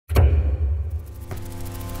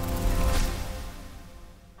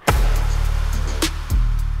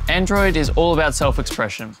Android is all about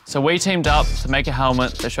self-expression. So we teamed up to make a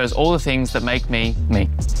helmet that shows all the things that make me, me.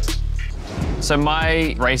 So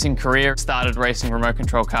my racing career started racing remote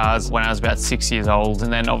control cars when I was about 6 years old.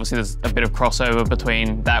 And then obviously there's a bit of crossover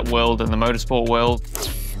between that world and the motorsport world.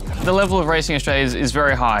 The level of racing in Australia is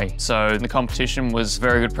very high. So the competition was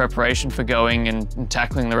very good preparation for going and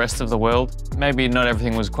tackling the rest of the world. Maybe not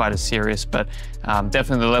everything was quite as serious, but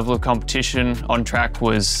definitely the level of competition on track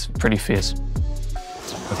was pretty fierce.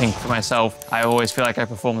 I think for myself, I always feel like I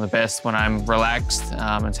perform the best when I'm relaxed.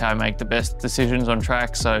 It's how I make the best decisions on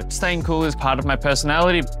track. So staying cool is part of my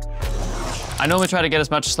personality. I normally try to get as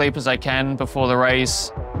much sleep as I can before the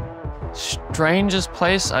race. Strangest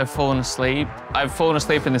place I've fallen asleep. I've fallen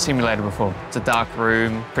asleep in the simulator before. It's a dark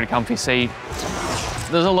room, pretty comfy seat.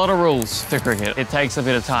 There's a lot of rules to cricket. It takes a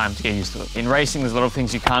bit of time to get used to it. In racing, there's a lot of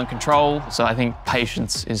things you can't control. So I think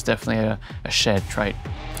patience is definitely a shared trait.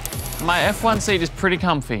 My F1 seat is pretty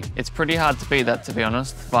comfy. It's pretty hard to beat that, to be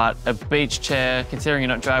honest. But a beach chair, considering you're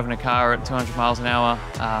not driving a car at 200 miles an hour,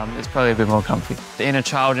 it's probably a bit more comfy. The inner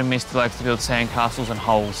child in me still likes to build sandcastles and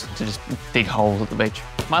holes, to just dig holes at the beach.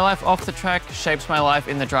 My life off the track shapes my life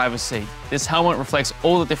in the driver's seat. This helmet reflects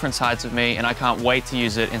all the different sides of me, and I can't wait to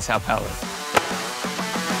use it in São Paulo.